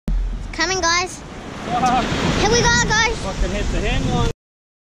coming, guys. Here we go, guys. Fucking hit the handline.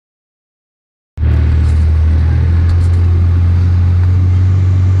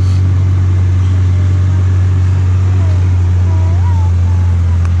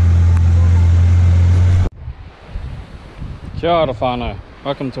 Kia ora whānau.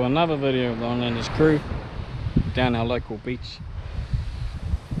 Welcome to another video of the Islanders crew down our local beach.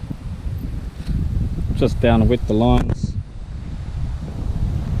 Just down to wet the lines.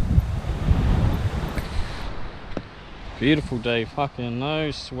 Beautiful day, fucking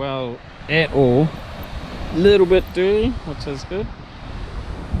no swell at all. Little bit dirty, which is good.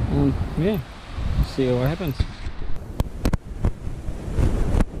 Yeah, see what happens.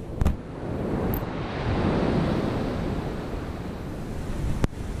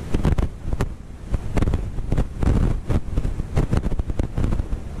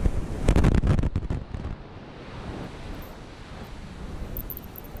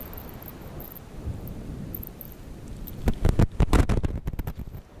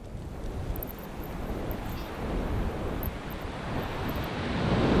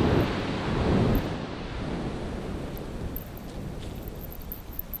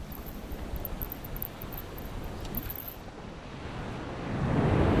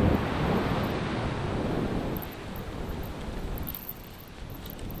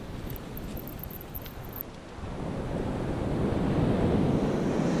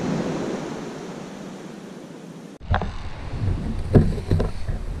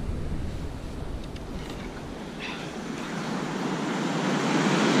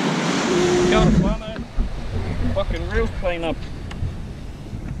 Fucking real clean up.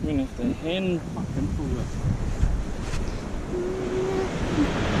 I mean, if the hand fucking pull it.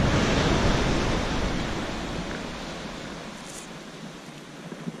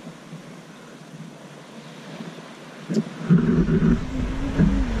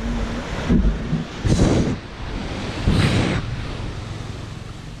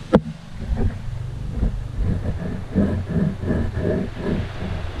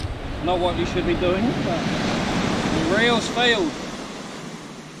 Not what you should be doing, but the rails failed.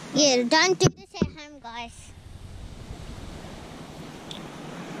 Yeah, don't do this at home, guys.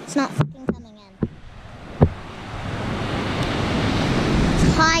 It's not fucking coming in.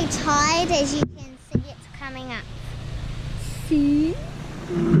 It's high tide, as you can see, it's coming up. See?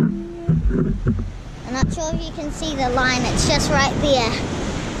 I'm not sure if you can see the line, it's just right there.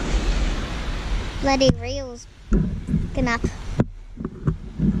 Bloody reels fucking up.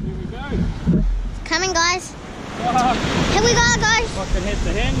 Coming, guys. Here we go, guys. Fucking hit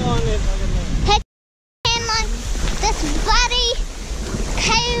the handline there. Hit the handline. This bloody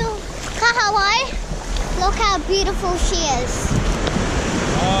kahawai. Look how beautiful she is.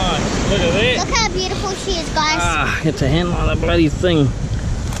 Nice. Look at that. Look how beautiful she is, guys. Hit the handline, that bloody thing.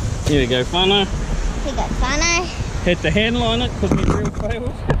 Here we go, whānau. Here we go, whānau. Hit the handline it because my reel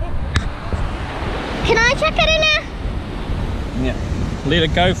failed. Can I check it in now? Yeah. Let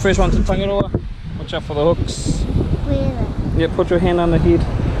it go. First one to Tangaroa. Watch out for the hooks. Where is it? Yeah, put your hand on the head.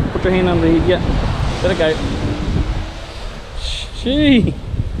 Put your hand on the head, yeah. Let it go. Gee!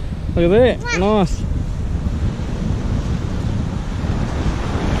 Look at that. Nice.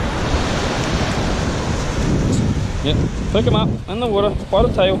 Yep, pick him up in the water by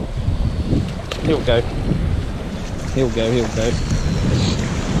the tail. He'll go. He'll go, he'll go.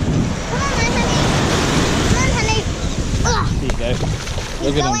 Come on, honey. Ugh. There you go.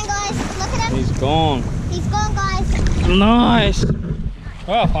 Look He's at going, him. guys. Look at him. He's gone. He's gone, guys. Nice.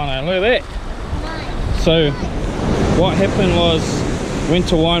 Well, whānau, look at that. Nice. So what happened was went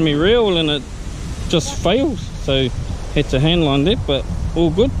to wind me reel and it just failed. So had to handline that, but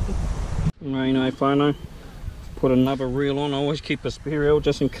all good. Raino whānau. Put another reel on. I always keep a spare reel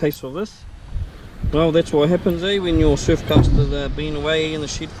just in case of this. Well, that's what happens, when your surf caster's been away in the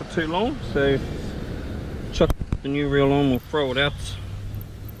shed for too long. So chuck the new reel on, we'll throw it out